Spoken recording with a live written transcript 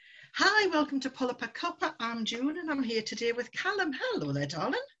Hi, welcome to Pull Up a Cuppa. I'm June and I'm here today with Callum. Hello there,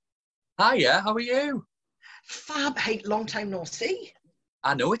 darling. Hiya, how are you? Fab. Hey, long time no see.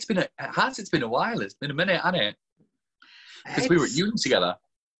 I know it's been a while. It's been a minute, hasn't it? Because we were at uni together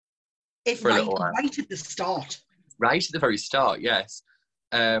for a little while. Right at the start. Right at the very start, yes.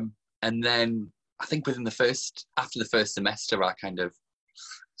 And then I think after the first semester, I kind of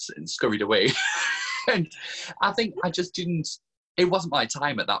scurried away. And I think I just didn't, it wasn't my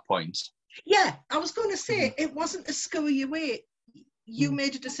time at that point. Yeah, I was going to say, it wasn't a scurry away. You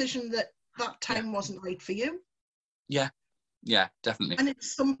made a decision that time wasn't right for you. Yeah, definitely. And at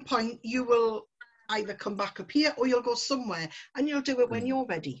some point, you will either come back up here or you'll go somewhere and you'll do it when you're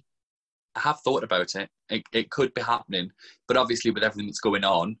ready. I have thought about it. It could be happening. But obviously with everything that's going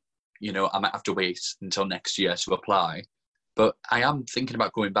on, you know, I might have to wait until next year to apply. But I am thinking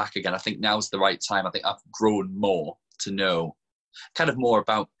about going back again. I think now's the right time. I think I've grown more to know kind of more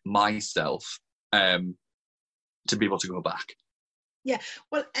about myself to be able to go back. Yeah,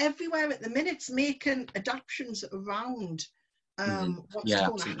 well, everywhere at the minute's making adaptations around what's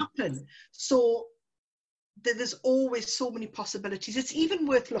going to happen. So there's always so many possibilities. It's even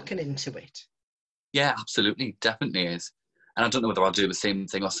worth looking into it. Yeah, absolutely. Definitely is. And I don't know whether I'll do the same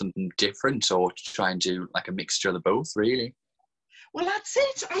thing or something different or try and do like a mixture of the both, really. Well, that's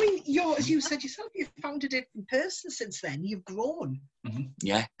it. I mean, as you said yourself, you've found a different person since then. You've grown.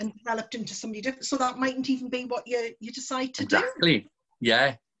 Yeah. And developed into somebody different. So that mightn't even be what you decide to do. Exactly.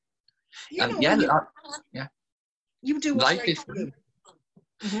 Yeah. You know, yeah. You do what's right for you.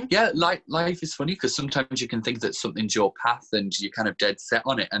 Yeah, life is funny because sometimes you can think that something's your path and you're kind of dead set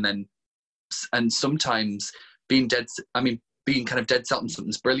on it, and sometimes being kind of dead set on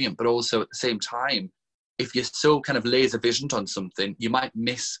something's brilliant, but also at the same time, if you're so kind of laser visioned on something, you might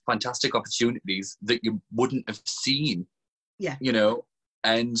miss fantastic opportunities that you wouldn't have seen. Yeah, you know,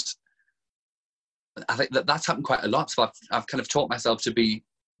 and I think that's happened quite a lot. So I've kind of taught myself to be,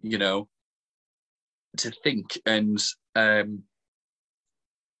 you know, to think and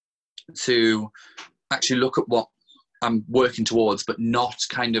to actually look at what I'm working towards, but not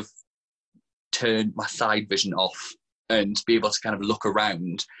kind of turn my side vision off and be able to kind of look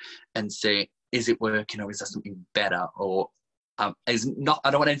around and say, is it working or is there something better? Or I don't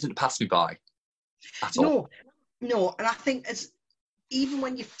want anything to pass me by at all. No. And I think even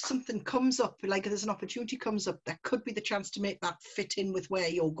when something comes up, like there's an opportunity comes up, there could be the chance to make that fit in with where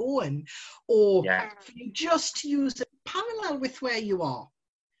you're going, or you just use it parallel with where you are.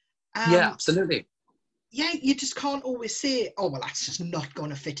 Yeah, absolutely. Yeah, you just can't always say, oh, well, that's just not going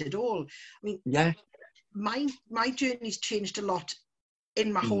to fit at all. I mean, my journey's changed a lot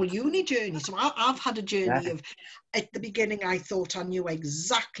in my whole uni journey. So I've had a journey of, at the beginning, I thought I knew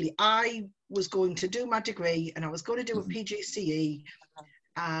exactly. I was going to do my degree and I was going to do a PGCE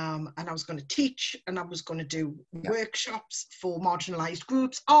and I was going to teach and I was going to do workshops for marginalised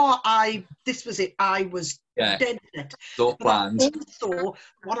groups. This was it. I was dead set. So planned. Also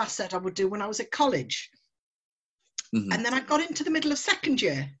what I said I would do when I was at college. And then I got into the middle of second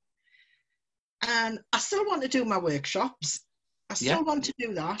year and I still want to do my workshops. I still want to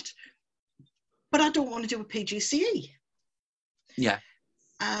do that, but I don't want to do a PGCE. Yeah.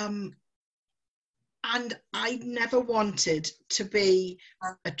 And I never wanted to be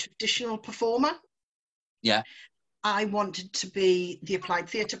a traditional performer. Yeah. I wanted to be the applied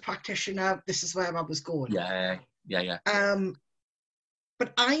theatre practitioner. This is where I was going. Yeah.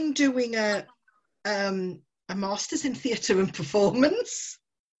 But I'm doing a master's in theatre and performance.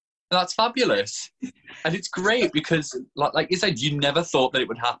 That's fabulous. And it's great because, like you said, you never thought that it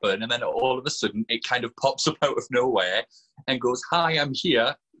would happen. And then all of a sudden, it kind of pops up out of nowhere and goes, hi, I'm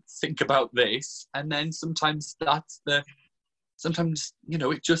here. Think about this. And then sometimes you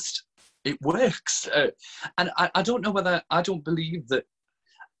know, it works. And I don't know whether, I don't believe that,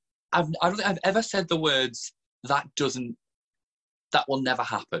 I don't think I've ever said the words, that will never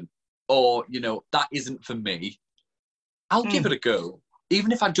happen. Or, you know, that isn't for me. I'll give it a go.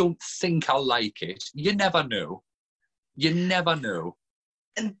 Even if I don't think I'll like it, you never know. You never know.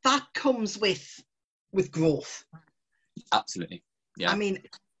 And that comes with growth. Absolutely. Yeah. I mean,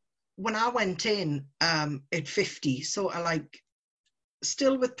 when I went in at 50, sort of like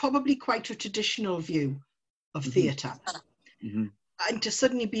still with probably quite a traditional view of theatre, and to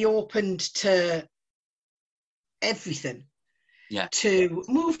suddenly be opened to everything, to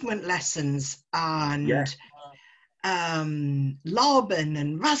movement lessons and lobbing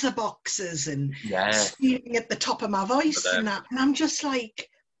and razor boxes and screaming at the top of my voice and that, and I'm just like,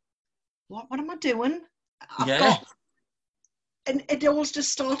 what am I doing? And it all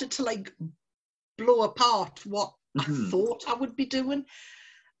just started to like blow apart what I thought I would be doing.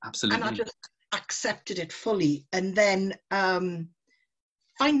 Absolutely. And I just accepted it fully. And then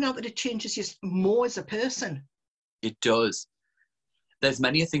finding out that it changes you more as a person. It does. There's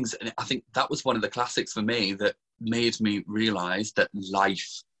many things, and I think that was one of the classics for me that made me realise that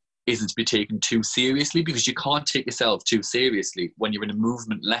life isn't to be taken too seriously, because you can't take yourself too seriously when you're in a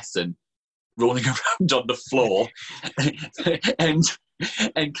movement lesson, rolling around on the floor and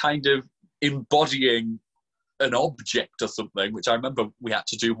kind of embodying an object or something, which I remember we had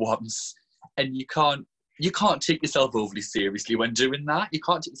to do once. And you can't take yourself overly seriously when doing that. You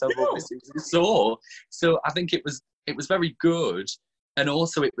can't take yourself overly seriously. So I think it was very good. And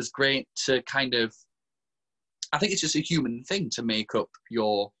also it was great to kind of, I think it's just a human thing to make up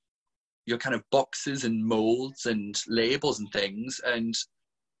your kind of boxes and molds and labels and things. And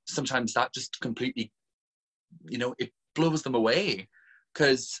sometimes that just completely, it blows them away,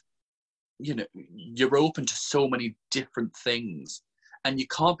 because, you're open to so many different things. And you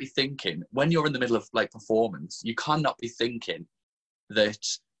can't be thinking, when you're in the middle of like performance, you cannot be thinking that,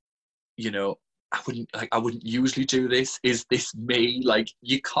 I wouldn't usually do this. Is this me? Like,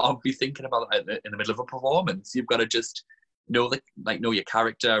 you can't be thinking about that in the middle of a performance. You've got to just know your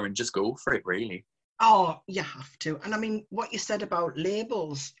character and just go for it, really. Oh, you have to. And I mean, what you said about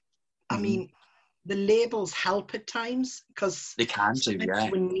labels, I mean, the labels help at times, because they can do, yeah.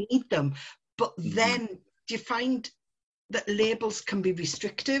 We need them. But then do you find that labels can be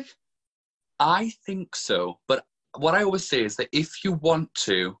restrictive? I think so. But what I always say is that if you want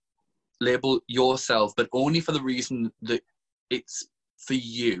to label yourself, but only for the reason that it's for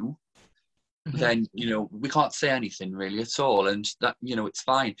you, then, we can't say anything really at all. And that, it's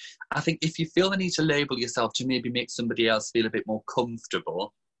fine. I think if you feel the need to label yourself to maybe make somebody else feel a bit more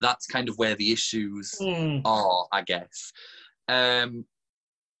comfortable, that's kind of where the issues are, I guess. Like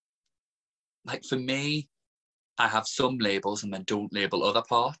for me, I have some labels and then don't label other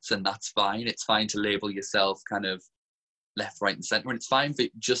parts, and that's fine. It's fine to label yourself kind of left, right, and centre, and it's fine for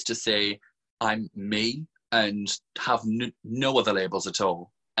just to say I'm me and have no other labels at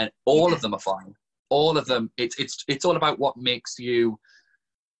all, and all of them are fine. All of them. It's all about what makes you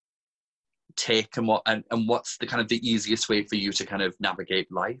tick and what's the kind of the easiest way for you to kind of navigate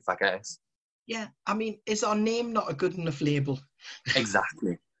life, I guess. Yeah, I mean, is our name not a good enough label?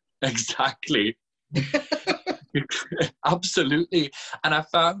 Exactly. Absolutely. And I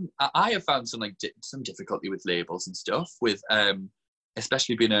have found some difficulty with labels and stuff, with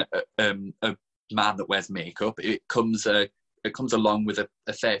especially being a man that wears makeup. It comes along with a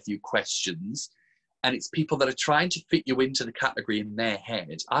fair few questions, and it's people that are trying to fit you into the category in their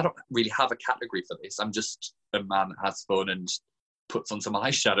head. I don't really have a category for this. I'm just a man that has fun and puts on some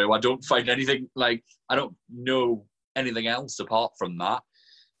eyeshadow. I don't find anything, like, I don't know anything else apart from that.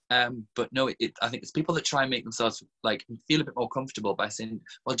 But no, I think it's people that try and make themselves like feel a bit more comfortable by saying,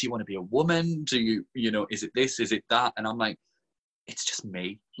 well, do you want to be a woman? Do you, is it this? Is it that? And I'm like, it's just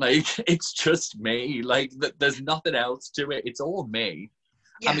me. Like, it's just me. Like, there's nothing else to it. It's all me.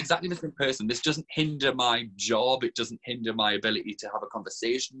 Yeah. I'm exactly the same person. This doesn't hinder my job. It doesn't hinder my ability to have a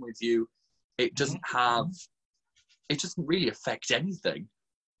conversation with you. It doesn't really affect anything.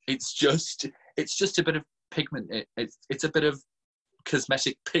 It's just a bit of pigment. It's a bit of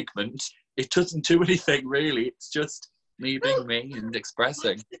cosmetic pigment. It doesn't do anything really. It's just me being me and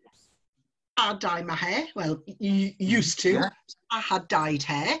expressing. I dye my hair. Well, you used to. Yeah. I had dyed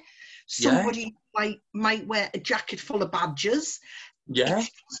hair. Somebody might wear a jacket full of badges. Yeah.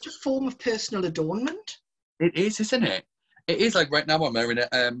 It's just a form of personal adornment. It is, isn't it? It is. Like right now I'm wearing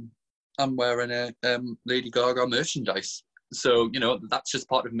a Lady Gaga merchandise. So, that's just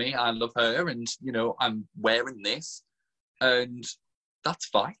part of me. I love her, and, I'm wearing this, and that's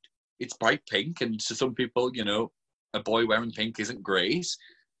fine. It's bright pink, and to some people, a boy wearing pink isn't great,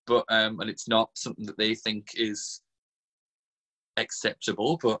 but and it's not something that they think is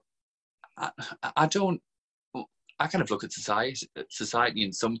acceptable. But I kind of look at society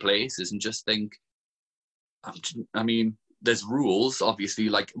in some places and just think, I mean, there's rules, obviously,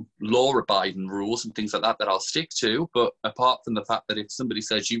 like law-abiding rules and things like that I'll stick to. But apart from the fact that if somebody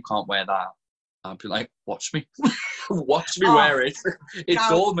says you can't wear that, I'll be like, watch me. Watch me wear it. It's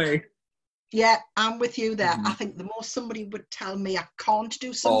all me. Yeah, I'm with you there. I think the more somebody would tell me I can't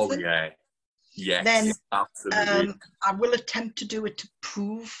do something, then absolutely. I will attempt to do it to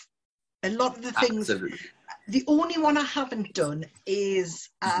prove a lot of the things. Absolutely. The only one I haven't done is,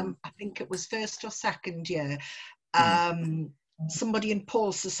 I think it was first or second year, somebody in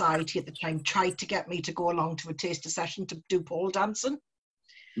Paul's society at the time tried to get me to go along to a taster session to do pole dancing.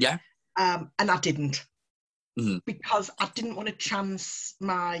 Yeah. And I didn't. Because I didn't want to chance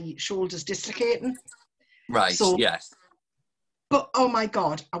my shoulders dislocating. Right, so, yes. But oh my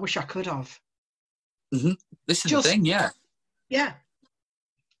God, I wish I could have. Mm-hmm. This is the thing, yeah. Yeah.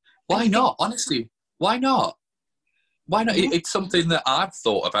 Why not? Honestly, why not? Why not? Mm-hmm. It's something that I've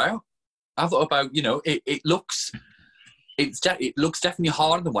thought about. I thought about, you know, it looks definitely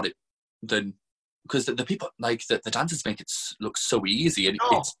harder than because the people like the dancers make it look so easy, and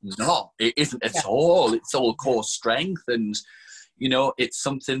it's not. It isn't at all. It's all core strength, and you know, it's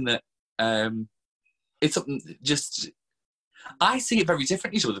something that it's something just. I see it very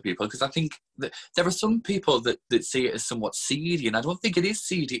differently to other people because I think that there are some people that see it as somewhat seedy, and I don't think it is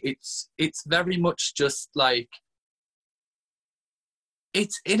seedy. It's very much just like.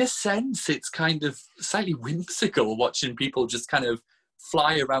 It's, in a sense, it's kind of slightly whimsical watching people just kind of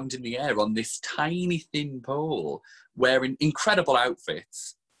fly around in the air on this tiny, thin pole, wearing incredible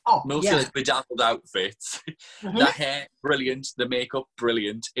outfits, mostly like bedazzled outfits. Mm-hmm. The hair, brilliant. The makeup,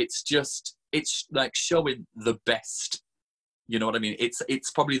 brilliant. It's like showing the best. You know what I mean?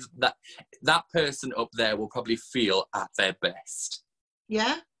 It's probably that person up there will probably feel at their best.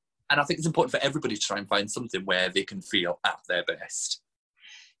 Yeah. And I think it's important for everybody to try and find something where they can feel at their best.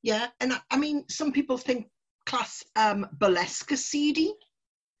 Yeah, and I mean, some people class burlesque as seedy.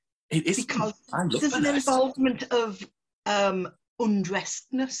 It is because there's an involvement of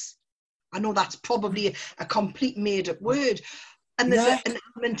undressedness. I know that's probably a complete made-up word, and there's an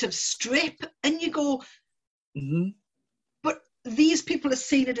element of strip, and you go, mm-hmm. But these people are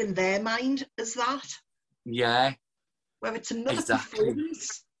seeing it in their mind as that. Yeah, where it's another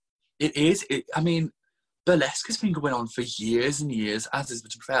performance. It is. I mean. Burlesque has been going on for years and years, as is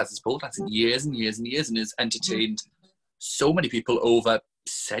pole dancing, years and years and years, and has entertained so many people over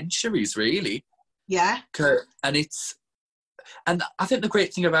centuries, really. Yeah. And I think the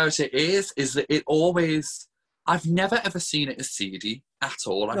great thing about it is that it always, I've never ever seen it as seedy at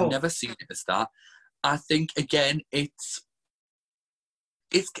all. I've never seen it as that. I think, again, it's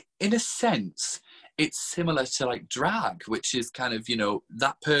in a sense, it's similar to like drag, which is kind of, you know,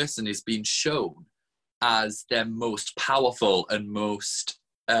 that person is being shown as their most powerful and most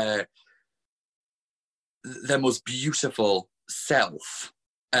their most beautiful self,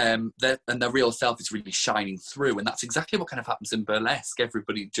 and their real self is really shining through, and that's exactly what kind of happens in burlesque.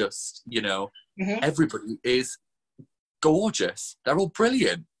 Everybody just, you know, everybody is gorgeous. They're all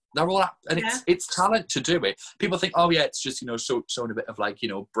brilliant. They're all, and it's talent to do it. People think, oh yeah, it's just, you know, showing a bit of like, you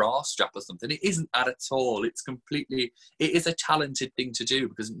know, bra strap or something. It isn't that at all. It is a talented thing to do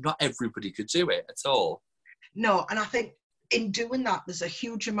because not everybody could do it at all. No, and I think in doing that, there's a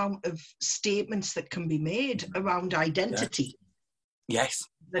huge amount of statements that can be made around identity. Yes,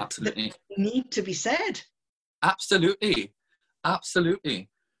 absolutely. That need to be said. Absolutely.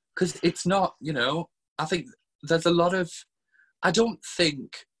 Because it's not, you know, I think there's a lot of, I don't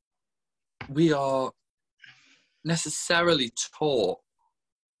think we are necessarily taught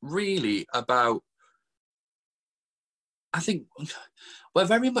really about, I think we're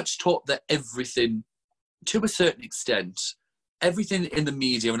very much taught that everything, to a certain extent, everything in the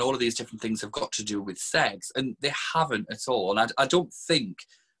media and all of these different things have got to do with sex, and they haven't at all. And I don't think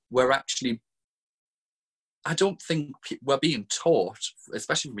we're being taught,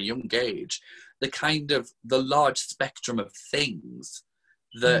 especially from a young age, the large spectrum of things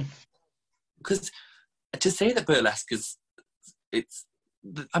that, because to say that burlesque is,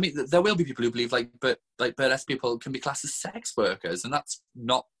 I mean, there will be people who believe like burlesque people can be classed as sex workers, and that's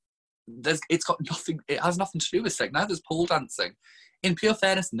not. It has nothing to do with sex. Neither is pole dancing. In pure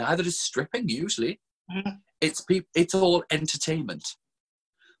fairness, neither is stripping. Usually, it's all entertainment,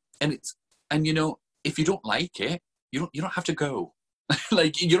 and you know, if you don't like it, you don't have to go.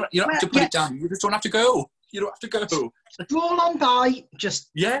 Like you don't have to put it down. You just don't have to go. You don't have to go. Stroll on by,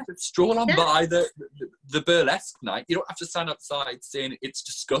 stroll on by the burlesque night. You don't have to stand outside saying it's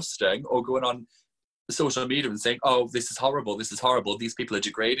disgusting or going on social media and saying, oh, this is horrible, these people are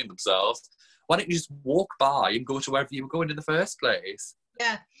degrading themselves. Why don't you just walk by and go to wherever you were going in the first place?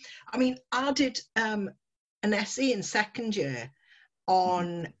 Yeah. I mean, I did an essay in second year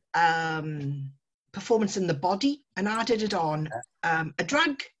on performance in the body, and I did it on a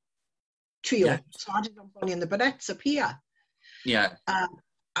drag trio. Yeah. So I did it on Bonnie and the Budettes up here. Yeah.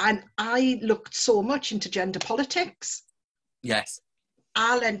 And I looked so much into gender politics. Yes.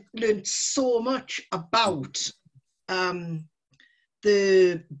 I learned so much about the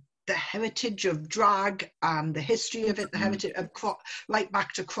heritage of drag and the history of it, the heritage of right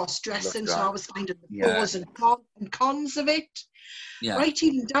back to cross-dressing. So I was finding the pros and cons of it, right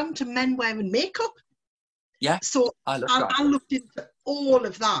even down to men wearing makeup. Yeah. So I looked into all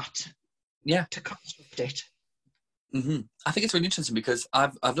of that. Yeah. To construct it. Mm-hmm. I think it's really interesting because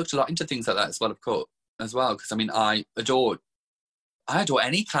I've looked a lot into things like that as well, of course, because I mean I adore I adore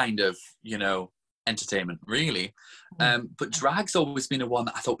any kind of, entertainment, really. But drag's always been a one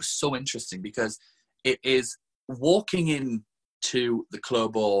that I thought was so interesting because it is walking in to the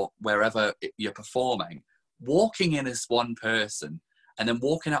club or wherever you're performing, walking in as one person and then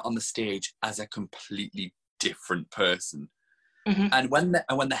walking out on the stage as a completely different person. Mm-hmm. And when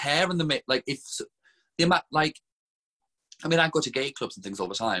the hair and the make, like, if the amount, like, I mean, I go to gay clubs and things all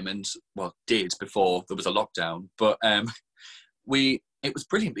the time, and well, did before there was a lockdown, but it was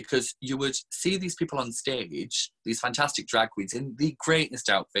brilliant because you would see these people on stage, these fantastic drag queens in the greatest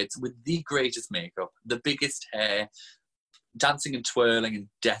outfits with the greatest makeup, the biggest hair, dancing and twirling and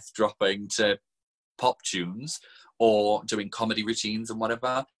death dropping to pop tunes or doing comedy routines and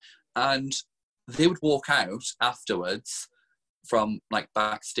whatever. And they would walk out afterwards from like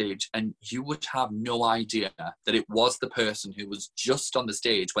backstage and you would have no idea that it was the person who was just on the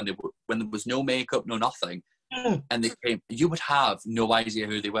stage when there was no makeup, no nothing. And they came, you would have no idea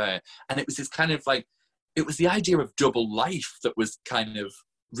who they were. And it was this kind of like, it was the idea of double life that was kind of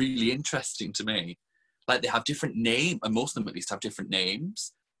really interesting to me. Like, they have different names, and most of them at least have different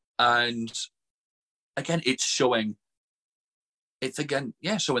names. And again, showing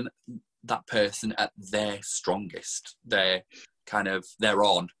that person at their strongest. They're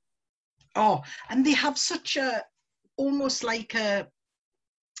on. Oh, and they have such almost like a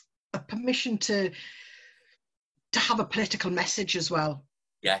permission to have a political message as well.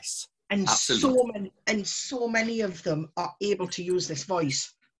 Yes, and absolutely. so many of them are able to use this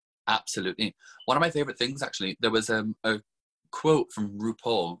voice. Absolutely. One of my favourite things, actually, there was a quote from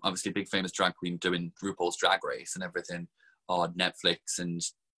RuPaul, obviously a big famous drag queen doing RuPaul's Drag Race and everything on Netflix and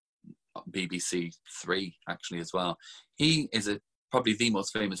BBC 3 actually as well. He is probably the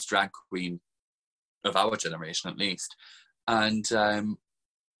most famous drag queen of our generation, at least. And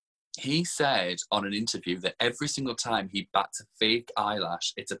he said on an interview that every single time he bats a fake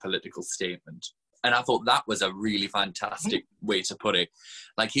eyelash, it's a political statement. And I thought that was a really fantastic way to put it.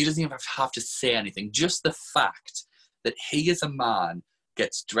 Like, he doesn't even have to say anything. Just the fact that he, as a man,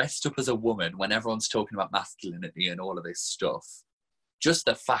 gets dressed up as a woman when everyone's talking about masculinity and all of this stuff. Just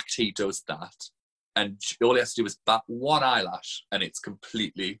the fact he does that. And all he has to do is bat one eyelash and it's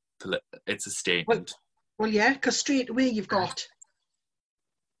completely, it's a statement. Well, yeah, because straight away you've got,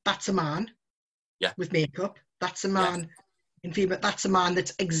 that's a man with makeup. That's a man in female. That's a man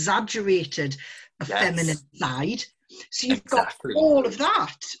that's exaggerated a feminine side. So you've got all of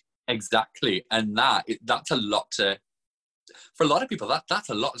that. Exactly. And that's a lot for a lot of people, that's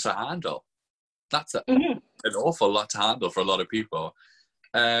a lot to handle. That's an awful lot to handle for a lot of people.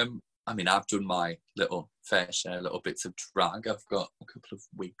 I mean, I've done my little fair share, little bits of drag. I've got a couple of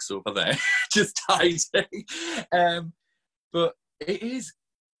weeks over there, just hiding. But it is,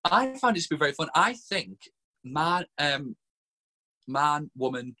 I find it to be very fun. I think man,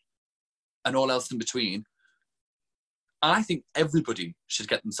 woman, and all else in between, I think everybody should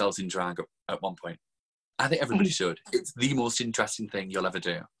get themselves in drag at one point. I think everybody should. It's the most interesting thing you'll ever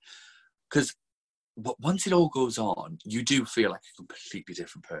do. Because once it all goes on, you do feel like a completely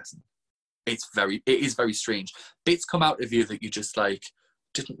different person. It is very strange. Bits come out of you that you just like,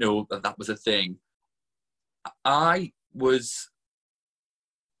 didn't know that was a thing. I've always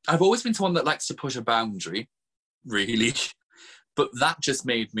been someone that likes to push a boundary, really. But that just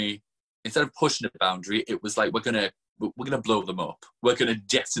made me, instead of pushing a boundary, it was like, we're gonna blow them up. We're gonna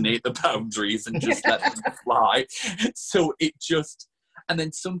detonate the boundaries and just let them fly. So it just, and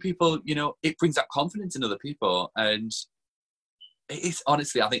then some people, it brings out confidence in other people. And it is,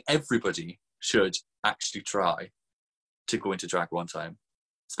 honestly, I think everybody should actually try to go into drag one time,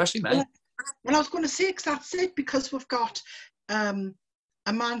 especially men. Well, I was going to say, because that's it, because we've got a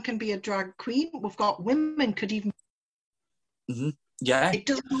man can be a drag queen. We've got women could even. Mm-hmm. Yeah. It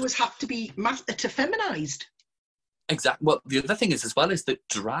doesn't always have to be to feminized. Exactly. Well, the other thing is as well is that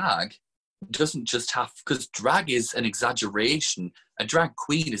drag doesn't just have, because drag is an exaggeration. A drag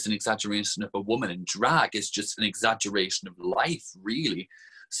queen is an exaggeration of a woman, and drag is just an exaggeration of life, really.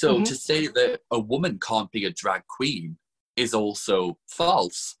 So to say that a woman can't be a drag queen is also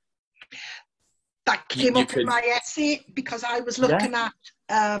false. That came up in my essay because I was looking at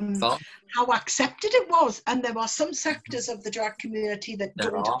how accepted it was, and there are some sectors of the drag community that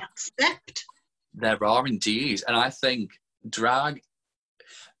don't accept. There are indeed, and I think drag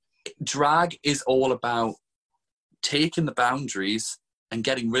is all about taking the boundaries and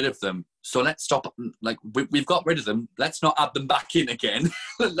getting rid of them. So let's stop, like, we've got rid of them, let's not add them back in again.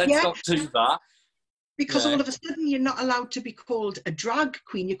 Let's not do that. Because all of a sudden you're not allowed to be called a drag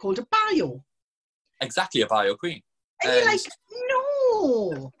queen, you're called a bio. Exactly, a bio queen. And you're like,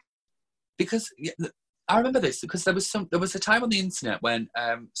 no. Because I remember this because there was a time on the internet when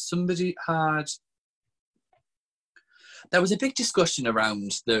there was a big discussion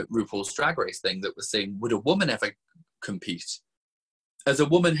around the RuPaul's Drag Race thing that was saying, would a woman ever compete? As a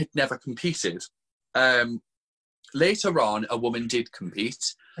woman had never competed. Later on, a woman did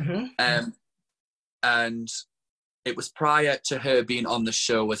compete. Mm-hmm. And it was prior to her being on the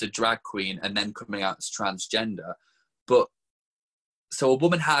show as a drag queen and then coming out as transgender. But so a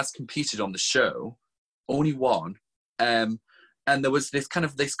woman has competed on the show, only one. And there was this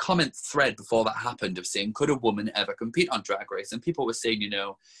comment thread before that happened of saying, could a woman ever compete on Drag Race? And people were saying,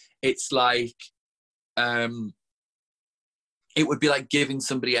 it's like, it would be like giving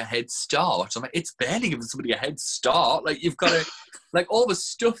somebody a head start. I'm like, it's barely giving somebody a head start. Like, you've got to, like, all the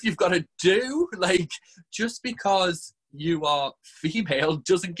stuff you've got to do, like, just because you are female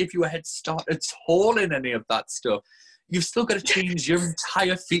doesn't give you a head start at all in any of that stuff. You've still got to change your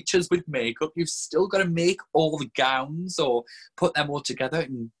entire features with makeup. You've still got to make all the gowns or put them all together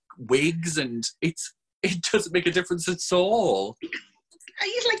in wigs, and it doesn't make a difference at all.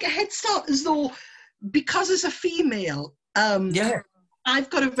 It's like a head start as though, because as a female, I've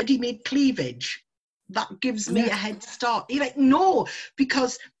got a ready-made cleavage that gives me a head start. You're like, no,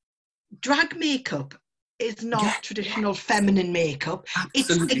 because drag makeup is not traditional feminine makeup.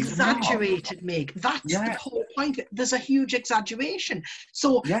 Absolutely, it's exaggerated makeup. That's the whole point of it. There's a huge exaggeration.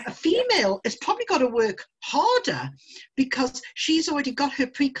 So a female has probably got to work harder because she's already got her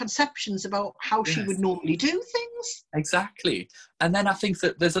preconceptions about how she would normally do things. Exactly. And then I think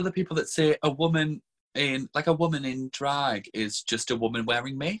that there's other people that say a woman in drag is just a woman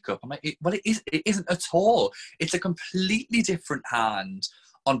wearing makeup. I'm like, it isn't at all. It's a completely different hand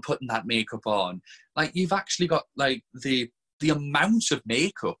on putting that makeup on. Like, you've actually got, like, the amount of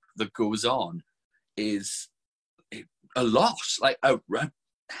makeup that goes on is a lot, like a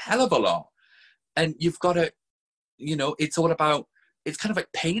hell of a lot. And you've got to, it's all about, it's kind of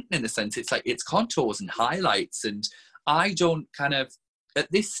like painting in a sense. It's like, it's contours and highlights. And I don't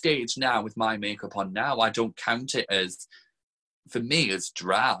at this stage now with my makeup on now, I don't count it as, for me, as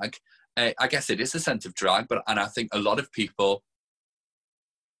drag. I guess it is a sense of drag, and I think a lot of people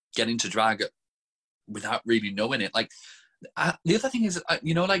get into drag without really knowing it. Like, the other thing is,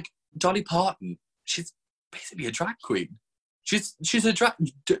 like Dolly Parton, she's basically a drag queen. She's a drag,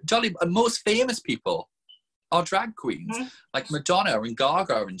 Dolly, most famous people are drag queens, like Madonna and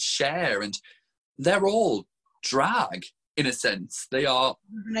Gaga and Cher, and they're all drag in a sense. They are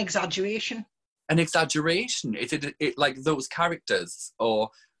an exaggeration. It like those characters, or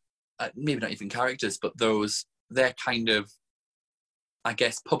maybe not even characters, but they're kind of, I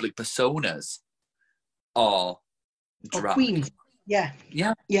guess, public personas are drag. Queens. Yeah.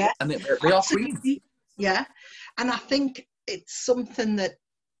 And they are queens. Yeah. And I think it's something that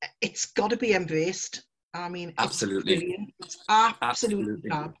it's got to be embraced. I mean, absolutely. It's brilliant. It's absolutely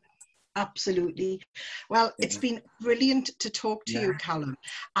fab. Absolutely. Well, it's been brilliant to talk to you, Callum.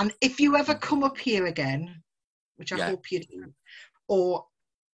 And if you ever come up here again, which I hope you do, or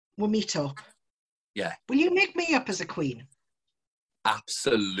we'll meet up, will you make me up as a queen?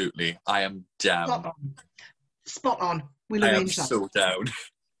 Absolutely. I am down. Spot on. We'll arrange that. I am so down.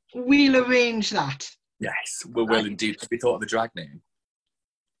 We'll arrange that. Yes, we will indeed. Have you thought of the drag name?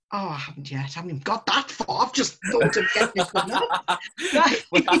 Oh, I haven't yet. I haven't even got that far. I've just thought of getting it.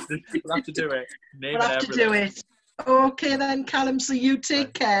 We'll have to do it. We'll have to do it. Okay then, Callum. So you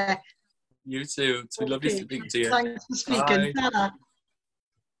take care. You too. It's been lovely speaking to you. Thanks for speaking. Bye.